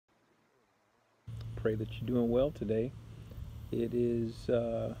pray that you're doing well today. It is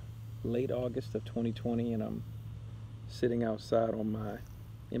late August of 2020, and I'm sitting outside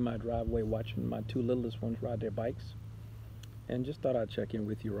in my driveway watching my two littlest ones ride their bikes. And just thought I'd check in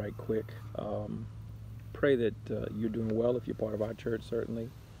with you right quick. Pray that you're doing well if you're part of our church, certainly.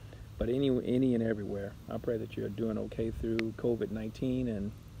 But any and everywhere, I pray that you're doing okay through COVID-19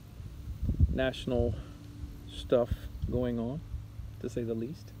 and national stuff going on, to say the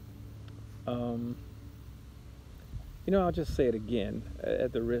least. I'll just say it again,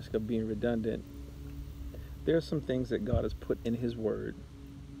 at the risk of being redundant. There are some things that God has put in His Word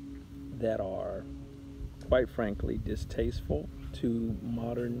that are, quite frankly, distasteful to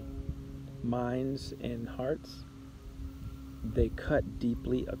modern minds and hearts. They cut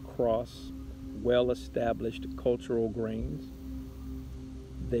deeply across well-established cultural grains.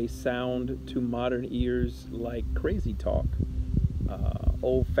 They sound to modern ears like crazy talk,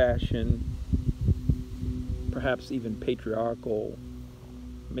 old-fashioned, perhaps even patriarchal,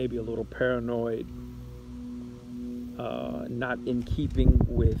 maybe a little paranoid, not in keeping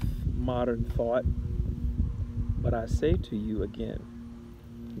with modern thought. But I say to you again,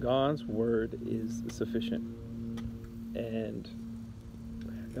 God's word is sufficient. And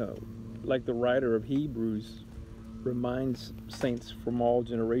like the writer of Hebrews reminds saints from all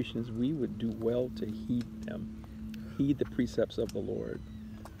generations, we would do well to heed them, heed the precepts of the Lord.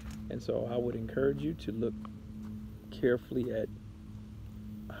 And so I would encourage you to look carefully at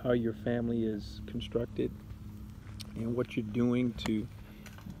how your family is constructed and what you're doing to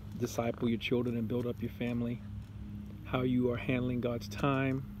disciple your children and build up your family, how you are handling God's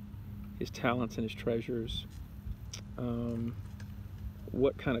time, His talents and His treasures,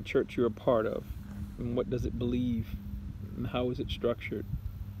 what kind of church you're a part of, and what does it believe, and how is it structured,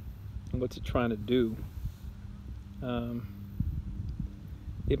 and what's it trying to do.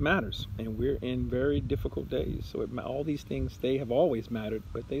 It matters, and we're in very difficult days. So all these things, they have always mattered,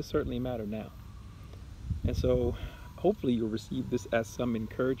 but they certainly matter now. And so hopefully you'll receive this as some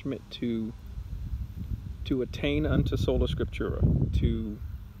encouragement to attain unto sola scriptura, to,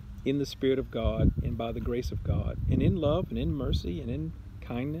 in the Spirit of God and by the grace of God, and in love and in mercy and in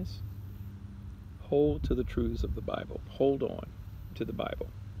kindness, hold to the truths of the Bible. Hold on to the Bible.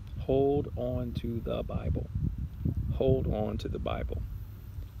 Hold on to the Bible. Hold on to the Bible.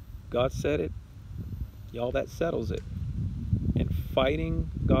 God said it. Y'all, that settles it. And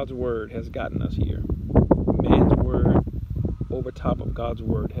fighting God's word has gotten us here. Man's word over top of God's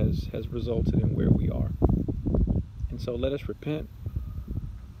word has resulted in where we are. And so let us repent.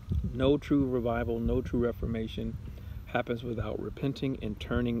 No true revival, no true reformation happens without repenting and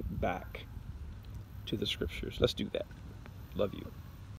turning back to the scriptures. Let's do that. Love you.